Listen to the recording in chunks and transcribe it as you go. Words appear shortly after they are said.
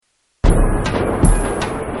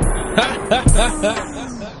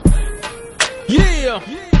Yeah.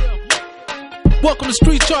 Welcome to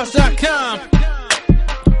StreetCharts.com.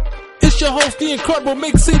 It's your host, the incredible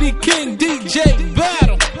Mix City King, DJ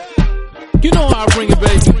Battle. You know how I bring it,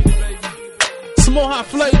 baby. Some more hot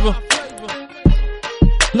flavor.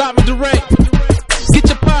 Live and direct. Get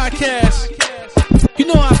your podcast. You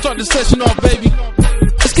know how I start the session off, baby.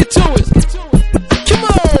 Let's get to it. Come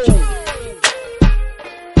on.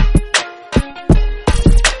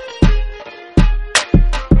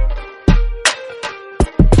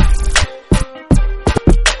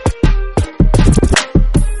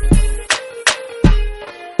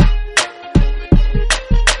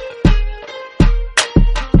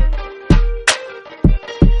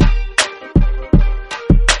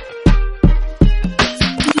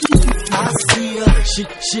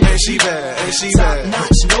 She bad.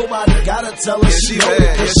 Notch, nobody gotta tell her she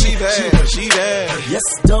bad. She bad. Yes,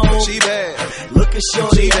 dog. She bad. Look at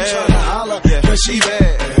shorty, I'm tryna holler. Yeah, she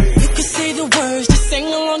bad. You can say the words, just sing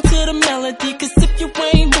along to the melody. Cause if you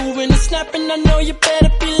ain't moving and snapping, I know you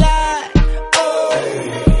better be like,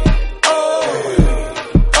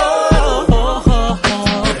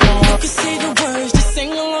 You can say the words, just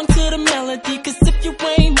sing along to the melody. Cause if you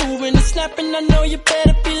ain't moving and snapping, I know you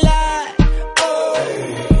better be like,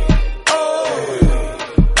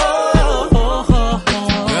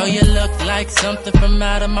 like something from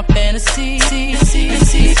out of my fantasy.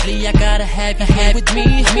 Seriously, I gotta have you here with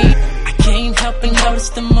me. I can't help but notice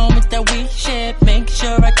the moment that we share. Make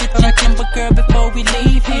sure I get your number, girl, before we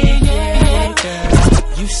leave here. Yeah,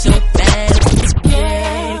 girl, you so bad.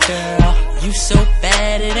 Yeah, girl, you so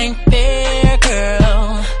bad it ain't fair,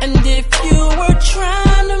 girl. And if you were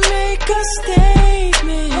trying to make a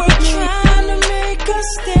statement,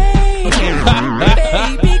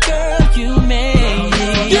 baby girl, you made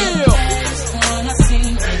it.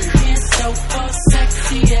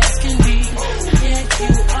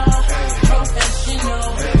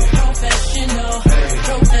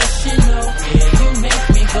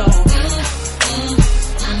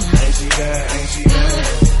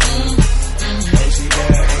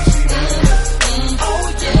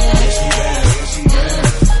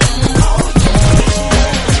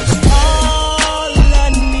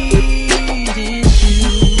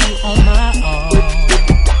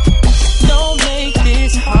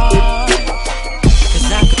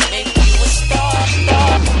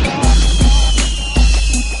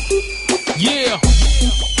 Yeah.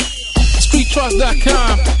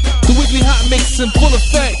 StreetCharts.com, the weekly hot mix in full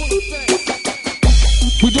effect.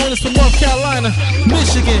 We're doing this from North Carolina,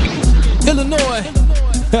 Michigan, Illinois,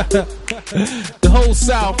 the whole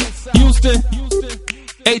South, Houston,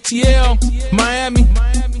 ATL, Miami.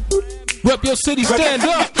 Rep your city, stand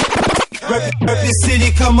up. Rep your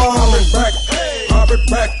city, come on.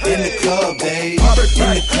 Back in the club, babe. In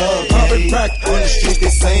the club, babe. On the streets they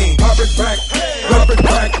saying.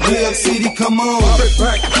 Back, New York City, come on.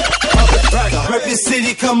 Rep your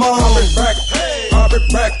city, come on.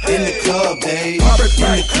 Back in the club, babe. In the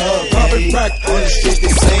club, babe. On the streets they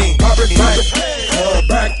saying.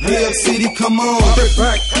 Club, New York City, come on.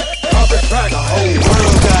 The whole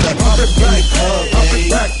world got it.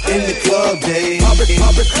 In the club, babe. In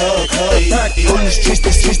the club, babe. On the streets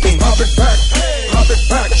they saying.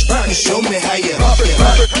 Show me how you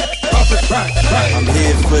I'm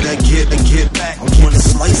here for that get back. I want a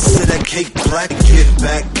slice of that cake black. Get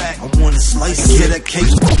back. I want a slice of that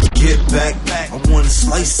cake. Get back. I want a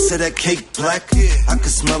slice of that cake black. I can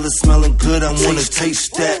smell it smelling good. I wanna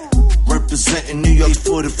taste that. Representing New York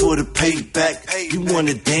for the payback. You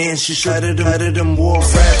wanna dance? You should out of them war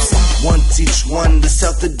raps. One teach one, the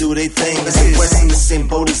South to do they thing. The West in the same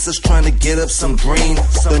boat as us trying to get up some green.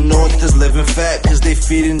 The North is living fat cause they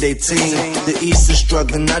feeding their team. The East is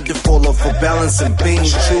struggling not to fall off for balance and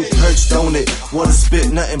beans. Truth hurts, don't it? Wanna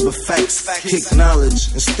spit nothing but facts. Kick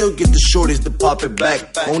knowledge and still get the shorties to pop it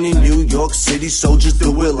back. Only New York City soldiers do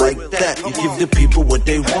it like that. You give the people what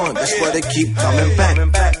they want, that's why they keep coming back.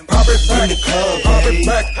 In the club, babe.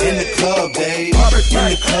 In the club, babe. In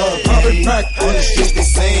the club, babe. On the streets they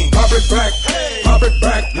saying.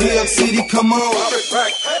 New York City, come on. The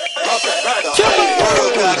whole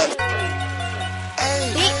world got it.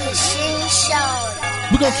 Big Machine Show.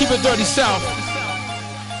 We're gonna keep it dirty South.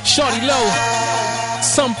 Shorty low.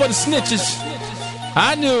 Something for the snitches.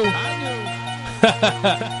 I knew.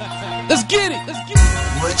 Let's get it.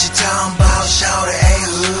 What you talking about, shawty? Hey,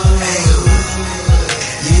 hood.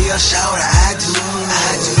 Yeah, shawty, I do.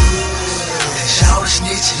 Shawty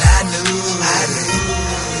snitching, I knew.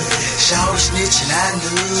 Shawty snitching, I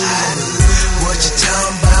knew. What you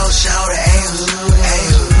talking about, shawty? Hey, hood.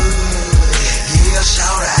 Yeah,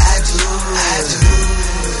 shawty, I do.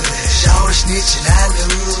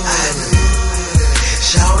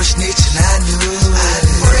 snitching, I knew.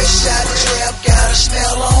 Fresh out the trap, got a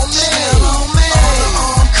smell on me. On the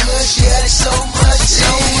arm cush, yeah, there's so much.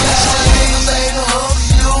 Niggas ain't no hope,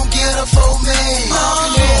 you don't get them for me.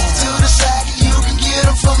 Connected to the side, you can get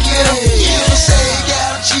them from me. You say you got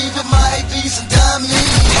them cheap, it might be some dummy.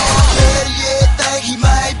 Better yet, think he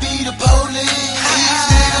might be the police. These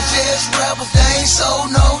niggas just rebels, they ain't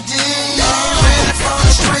sold no D. They ain't really from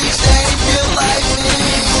the streets, they ain't built like me.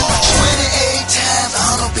 28 times,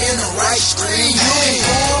 I'm up in the right screen. You can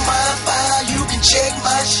pour my fire, you can check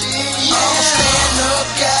my shit. I'm a stand-up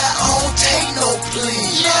guy, I don't take no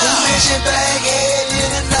plea. Who mention baghead in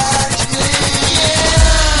the 90s,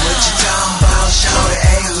 What you talking about, shawty,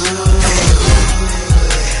 hey hood, hey hood.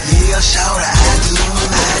 Yeah, shawty, I do.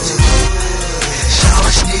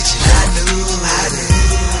 Shawty snitching, I knew.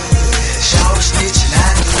 Shawty snitching, I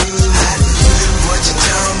knew. What you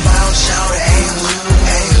talking about, shawty, hey hood,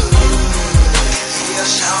 hey hood. Yeah,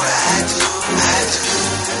 shawty, I do.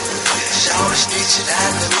 Shawty snitching, I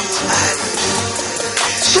knew.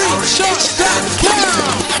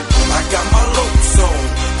 StreetShots.com. I got my looks on,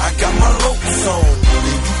 I got my looks on, and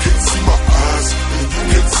you can't see my eyes, and you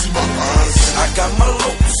can't see my eyes. I got my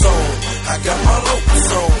looks on, I got my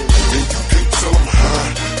looks on, and you can't tell I'm high,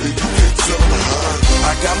 and you can't tell I'm high.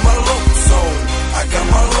 I got my looks on, I got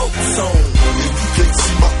my looks on, and you can't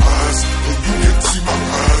see my eyes, and you can't see my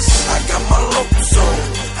eyes. I got my looks on,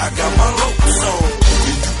 I got my looks on, and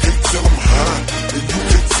you can't tell I'm high, and you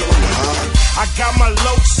can't tell I'm high. I got my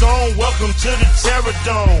locs on, welcome to the Terror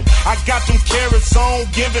Dome. I got them carrots on,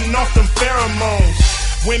 giving off them pheromones.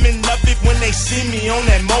 Women love it when they see me on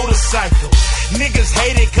that motorcycle. Niggas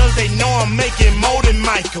hate it cause they know I'm making more than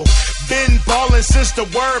Michael. Been ballin' since the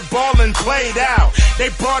word ballin' played out. They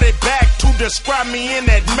brought it back to describe me in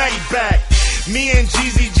that Maybach. Me and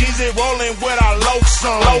Jeezy rollin' with our locs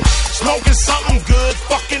on. Smoking something good,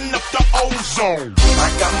 fucking up the ozone. I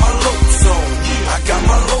got my looks on, I got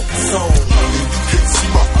my looks on, and you can't see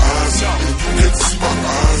my eyes, and you can't see my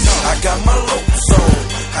eyes. I got my looks on,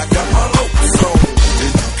 I got my looks on,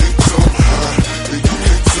 and you can't tell I'm high, and you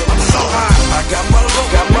can't tell I'm so high. I got my look,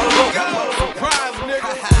 got my look, got my look. Surprise,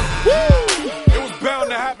 nigga. Woo! It was bound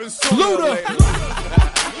to happen sooner or Luda. later.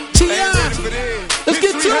 T.I. Let's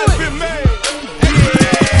get to it. Been made.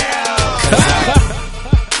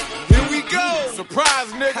 Here we go. Surprise,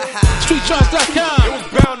 nigga. StreetCharts.com. It was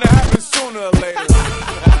bound to happen sooner or later.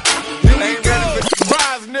 Here we go.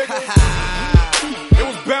 Surprise, nigga. It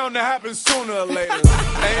was bound to happen sooner or later.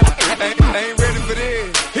 Ain't ready for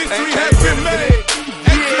this. History has been made.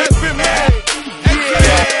 History has been made.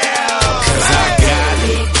 Cause I got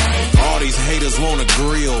it. All these haters wanna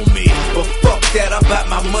grill me, But fuck that, I'm about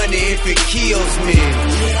my money if it kills me.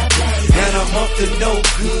 And I'm up to no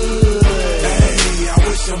good. Hey, I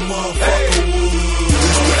wish a motherfucker would.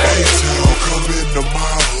 It's the A-Town, come into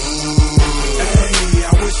my hood. Hey,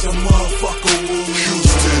 I wish a motherfucker would.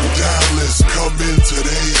 Houston, Dallas, come into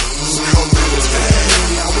they hood. Come into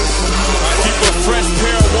hey, I wish a motherfucker keep a fresh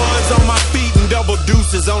pair of ones on my feet and double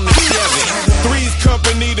deuces on the Chevy. Three's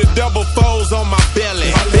company to double foes on my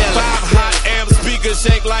belly. 5 hot amp speakers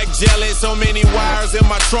shake like jelly. So many wires in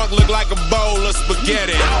my trunk look like a bowl of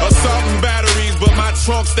spaghetti. Assault and batteries, but my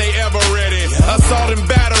trunk stay ever ready. Assault and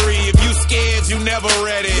battery, if you scared, you never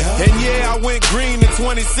ready. And yeah, I went green in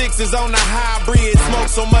 26s on the hybrid. Smoke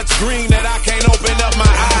so much green that I can't open up my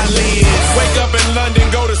eyelids. Wake up in London,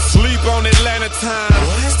 go to sleep on Atlanta time.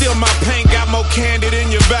 Still my paint got more candy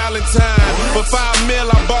than your Valentine. For $5 mil,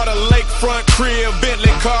 I bought a lakefront crib,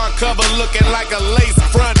 Bentley car cover looking like a lace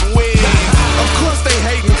front wig. Of course they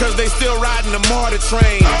hating cause they still riding the MARTA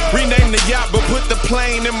train. Rename the yacht but put the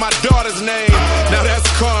plane in my daughter's name. Now that's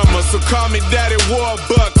karma, so call me Daddy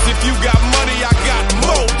Warbucks. If you got money, I got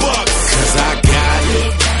more bucks. Cause I got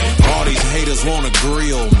it. All these haters wanna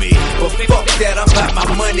grill me. But fuck that, I'm about my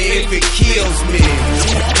money if it kills me.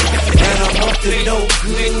 And I'm up to no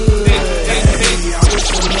good. Hey, I wish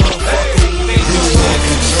a motherfucker would.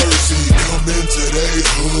 Jersey, come into they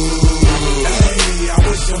hood. Hey, I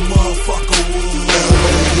wish a motherfucker would.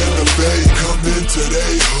 LA and the Bay, come into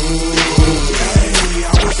they hood. Hey,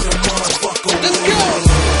 I wish a motherfucker would. Let's go.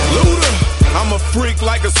 Luda, I'm a freak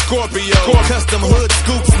like a Scorpio. Custom hood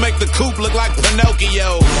scoops make the coupe look like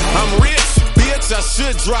Pinocchio. I'm rich, bitch, I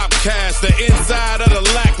should drop cash. The inside of the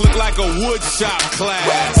lack look like a wood shop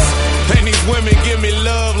class. And these women give me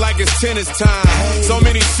love like it's tennis time. So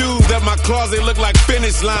many shoes that my closet look like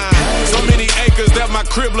finish line. So many acres that my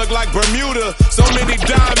crib look like Bermuda. So many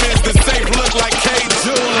diamonds the safe look like K.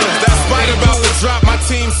 Jewelers. That's right about to drop, my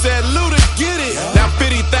team said, Luda, get it. Now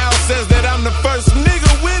 50,000 says that I'm the first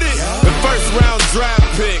nigga with it. The first round draft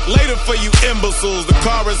pick, later for you imbeciles. bristles. The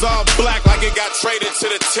car is all black like it got traded to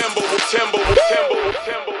the timber.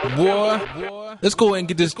 Boy, let's go ahead and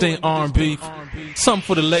get this thing R&B. Something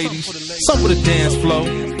for the ladies, something for the dance floor.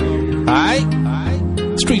 Alright?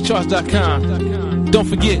 StreetCharts.com. Don't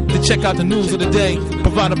forget to check out the news of the day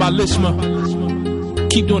provided by Lishma.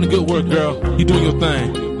 Keep doing the good work, girl. You doing your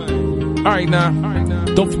thing. Alright now.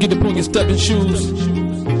 Don't forget to put on your stepping shoes.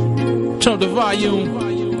 Turn up the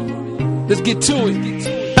volume. Let's get to it.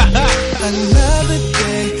 Another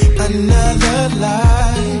day, another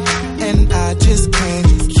life, and I just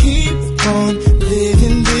can't keep on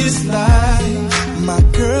living this life. My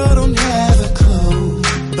girl don't have a clue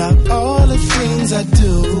about all the things I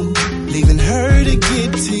do, leaving her to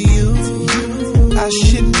get to you. I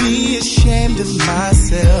should be ashamed of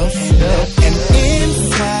myself, and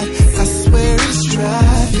inside I swear it's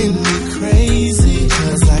driving me crazy,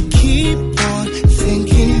 'cause I keep on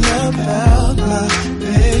thinking about my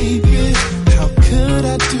baby. How could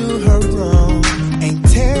I do her wrong? Ain't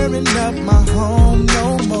tearing up my home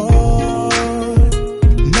no more.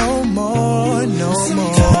 No more, no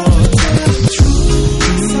more.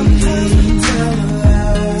 Sometimes we tell a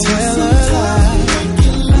lie. Tell a lie. Make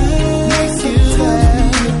you laugh, make you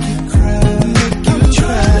cry, make you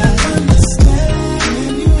try.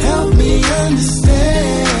 Help me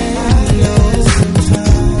understand. I know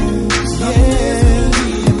sometimes, yeah.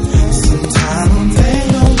 Sometimes they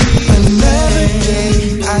don't be another day.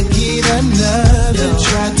 I get another.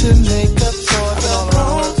 Try to make up for the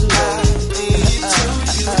wrong I did to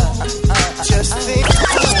you. Just think.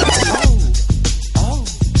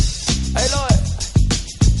 Hey Lord,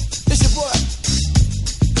 this your boy.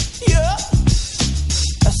 Yeah.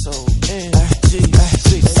 S-O-N-G.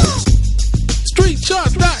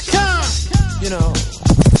 StreetCharts.com. You know,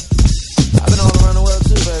 I've been all around the world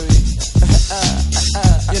too, baby.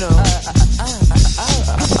 You know.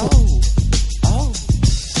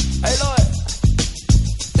 Hey Lord,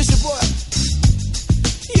 this your boy.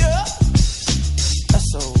 Yeah.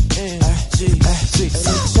 S-O-N-G.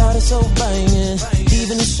 Shot it so bangin',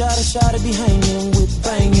 even the shot it be hanging with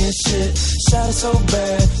bangin' shit. Shot it so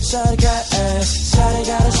bad, shot it got ass, shot it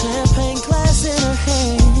got a champagne glass in her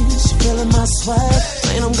hand. She feelin' my swag,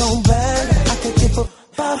 man, I'm gon' bag. I could give a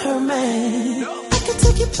about her man. I could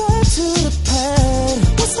take you back to the pad.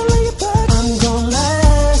 Once I lay you back, I'm gon'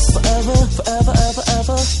 last forever, forever, ever,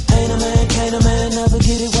 ever. Ain't a man, can't a man, never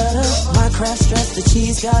get it wetter. My craft stress, the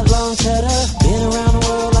cheese got long cheddar. Been around the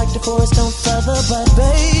world like the forest don't feather. But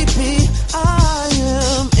baby, I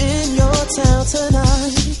am in your town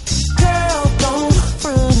tonight. Girl, don't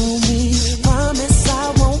front on me. Promise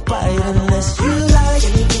I won't bite unless you like.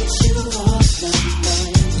 Can get you off the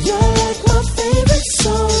mind? You're like my favorite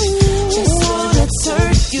song. Just wanna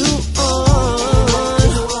turn you on.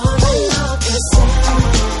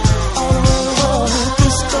 All around the world,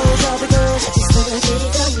 East Coast, all the girls.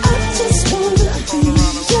 I just wanna be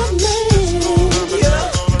your man.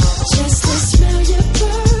 Just to smell your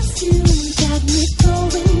perfume got me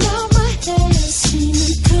going out my head. Seen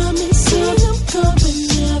them coming,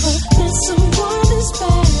 never met someone as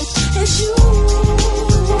bad as you.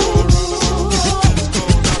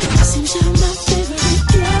 Seems you're my favorite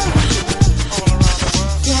girl.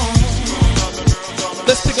 Yeah.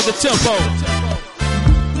 Let's pick up the tempo.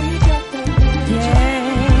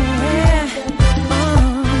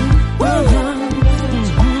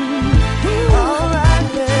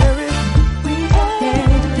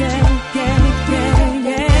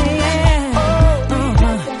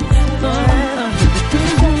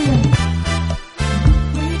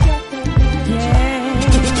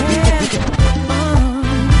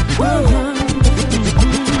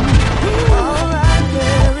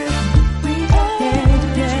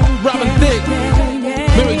 Robin Thicke,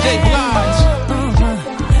 Mary J. Blige.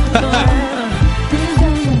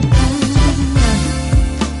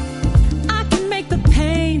 I can make the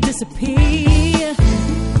pain disappear,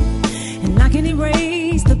 and I can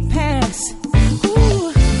erase the past.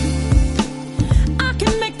 Ooh, I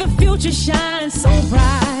can make the future shine so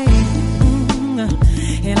bright,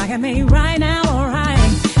 and I can make right now alright.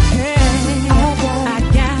 Hey, I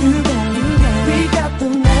got you, we got the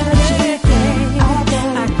magic.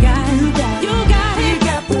 I got you, you got it. We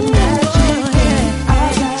got the magic.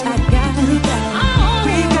 I got you, we got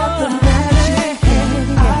the magic.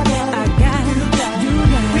 I got you,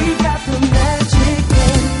 we got the magic.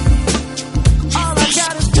 All I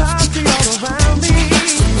got is concrete all around me.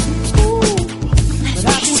 Ooh, but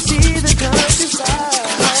I can see the countryside.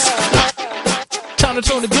 Time to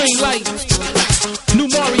turn the green light. New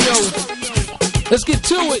Mario. Let's get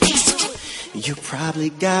to it. You probably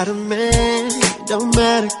got a man, don't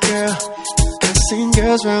matter, girl. I've seen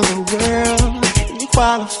girls around the world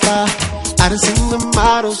qualify. I done seen the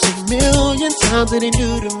models a million times that they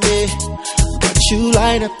do to me, but you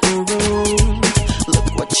light up the room. Look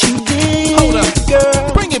what you did. Hold up,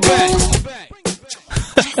 girl. Bring it back.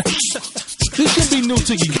 This should be new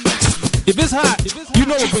to you. If it's hot, you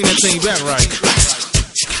know we'll bring that thing back right.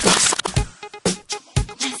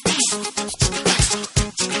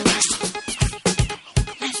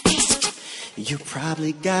 You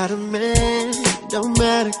probably got a man, don't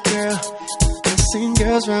matter, girl. I've seen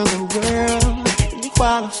girls around the world, and you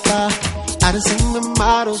qualify. I done seen the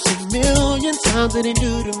models a million times that they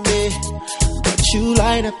do to me, but you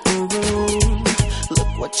light up the room. Look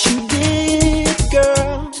what you did,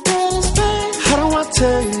 girl. How do I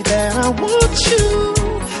tell you that I want you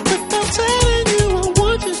without telling you I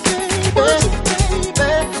want you, baby?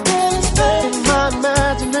 In my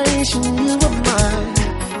imagination, you are mine.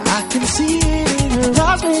 I can see it in your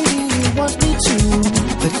eyes, baby, you want me to.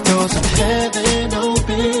 The doors of heaven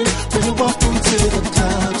open when you walk into the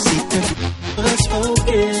top. Secret was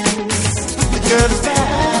focused. The girl is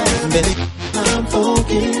bad, baby, I'm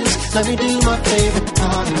focused. Let me do my favorite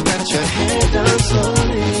part and let your head down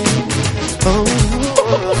slowly. Oh.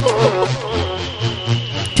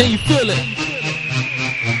 Can you feel it?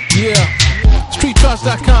 Yeah.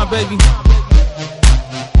 StreetCharts.com, baby.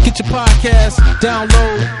 Get your podcast,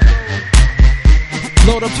 download,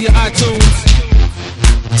 load up to your iTunes,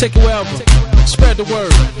 take it wherever, spread the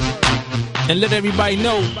word, and let everybody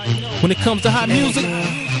know when it comes to hot music,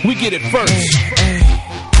 we get it first.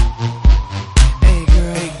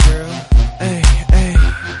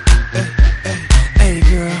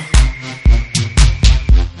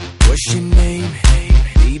 What's your name?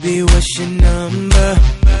 Baby, what's your number?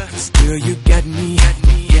 Still you got me,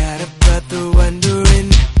 got a brother wondering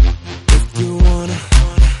if you wanna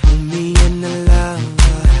hold me in the love.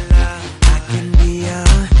 I can be your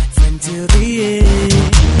friend till the end.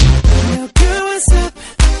 Yo, girl, what's up?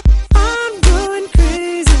 I'm going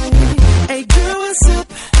crazy. Hey, girl, what's up?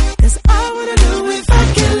 'Cause I wanna know if I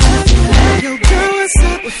can love you. Yo, girl, what's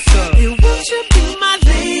up? You won't you be my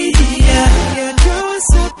lady? Yeah, girl,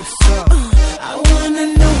 what's up? I wanna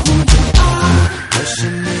know who you are. What's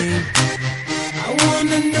your name? I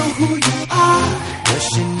wanna know who you are. What's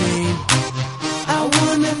your name? I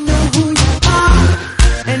wanna know who you are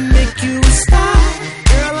and make you a star.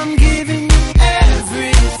 Girl, I'm giving you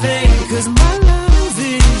everything 'cause my love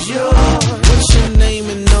is yours. What's your name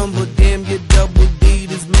and number? Damn, your double D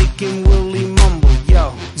is making Willie mumble.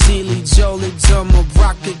 Yo, Zilly, Jolie, Dummer,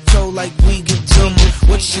 rocket toe like we get dumber.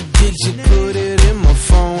 What you did, you put it in my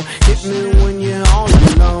phone. Hit me when you're all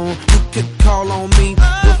alone. You could call on me,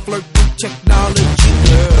 we'll flirt through technology,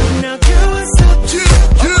 girl. Now, girl, what's up?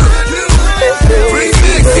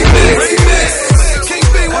 Remix. King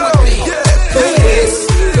B, what up? Yeah.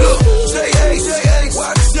 Look, J.A.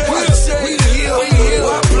 Watch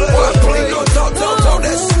play. No talk.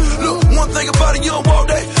 That's, look, one thing about it, you don't want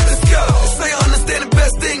that. Let's go. Say I understand the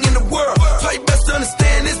best thing in the world. Try your best to understand.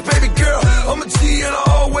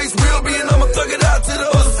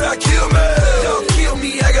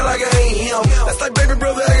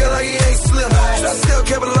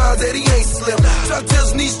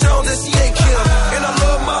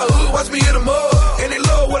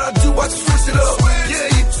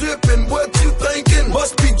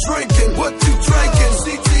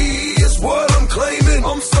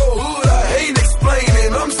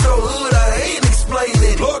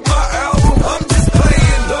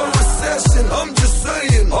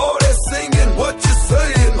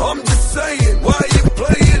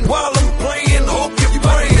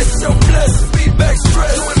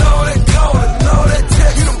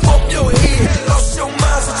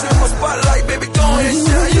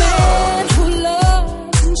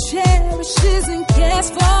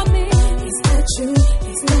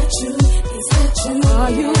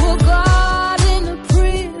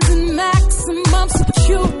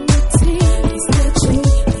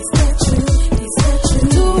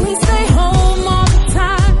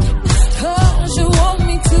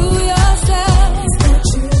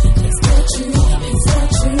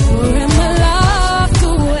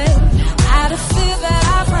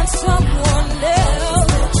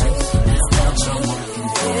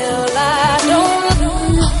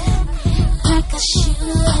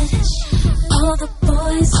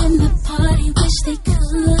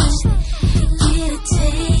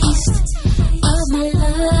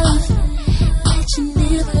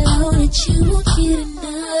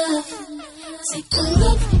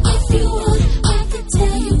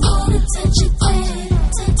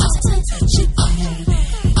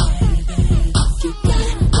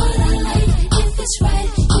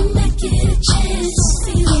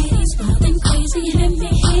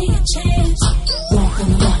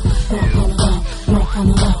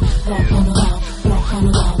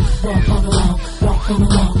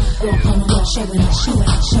 walk on the wall, show it off, show it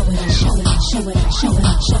off, show it off, show it off, show it off, show it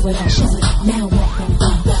off, show it off, show it off. Now walk on the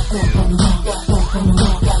wall, walk on the wall, walk on the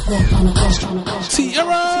wall, walk on the wall.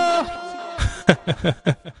 Sierra.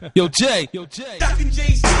 Yo, Jay. Jockin'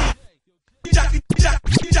 Jay-Z.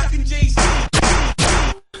 Jockin' Jay-Z.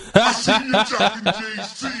 I seen you jockin'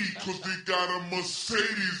 Jay-Z, cause they got a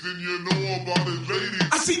Mercedes and you know about it, ladies.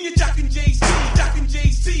 I seen you jockin' Jay-Z, jockin'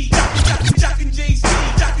 Jay-Z, jockin' Jay-Z,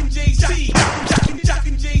 jockin' Jay-Z, jockin' Jay-Z, jockin' Jay-Z,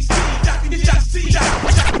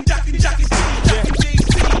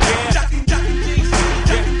 jockin' Jay-Z,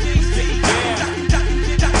 jockin' Jay-Z,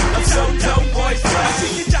 I'm so dope, boys. I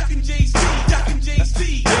seen you jockin' Jay-Z, jockin'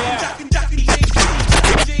 Jay-Z, jockin' Jay-Z, jockin'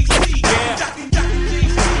 Jay-Z, jockin'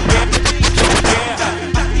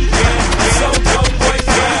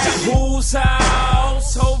 Whose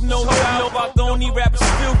house? Hope no doubt about the only rappers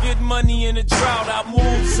still get money in the drought. I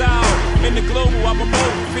move south in the global, I'm a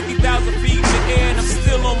mobile 50,000 feet in the air and I'm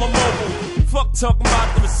still on my mobile. Fuck talking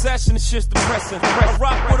about the recession, it's just depressing. I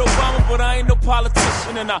rock with Obama, but I ain't no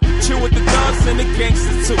politician. And I chill with the thugs and the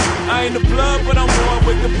gangsters too. I ain't the blood, but I'm one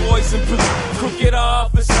with the boys in blue. Crooked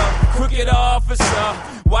officer,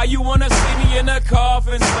 why you wanna see me in a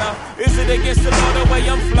coffin, sir? Is it against the law the way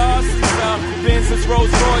I'm flossing, sir? Benz's,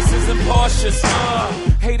 Rolls Royces, and Porsches,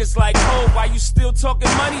 haters like, oh, why you still talking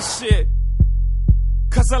money shit?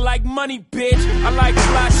 Cause I like money, bitch. I like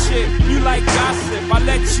fly shit. You like gossip. I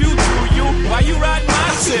let you do you. Why you ride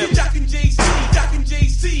my ship? Jockin' Jay-Z, jockin'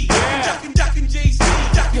 Jay-Z, jockin' Jay-Z, jockin' Jay-Z,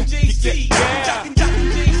 jockin' Jay-Z, jockin'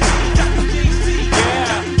 Jay-Z,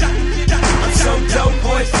 I'm so dope,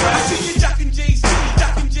 boys. I see you jockin' Jay-Z,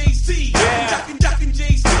 jockin' Jay-Z, jockin' Jay-Z,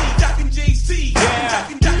 jockin' Jay-Z,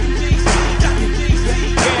 jockin' Jay-Z,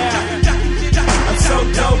 jockin' Jay-Z, I'm so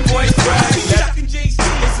dope, boys. Jockin' Jay-Z.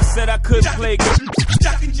 Listen said I couldn't play good.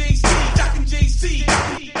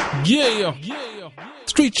 Yeah.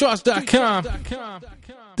 StreetCharts.com.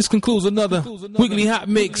 This concludes another weekly hot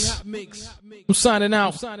mix. I'm signing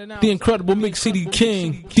out. The incredible Mix City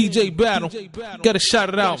King, DJ Battle. Gotta shout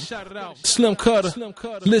it out. Slim Cutter,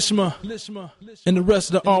 Lishma, and the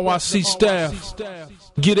rest of the RYC staff.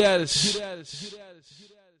 Get at us.